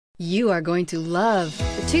You are going to love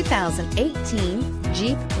the 2018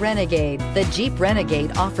 Jeep Renegade. The Jeep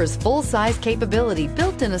Renegade offers full-size capability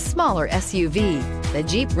built in a smaller SUV. The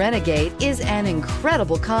Jeep Renegade is an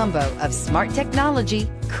incredible combo of smart technology,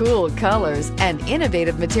 cool colors, and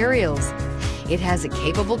innovative materials. It has a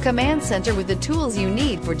capable command center with the tools you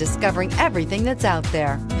need for discovering everything that's out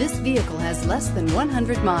there. This vehicle has less than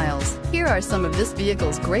 100 miles. Here are some of this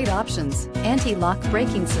vehicle's great options: anti-lock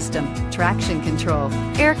braking system, traction control,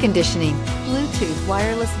 air conditioning, Bluetooth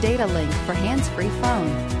wireless data link for hands-free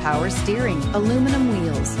phone, power steering, aluminum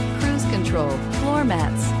wheels, cruise control, floor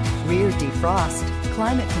mats, rear defrost,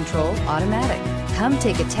 climate control automatic. Come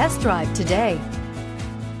take a test drive today.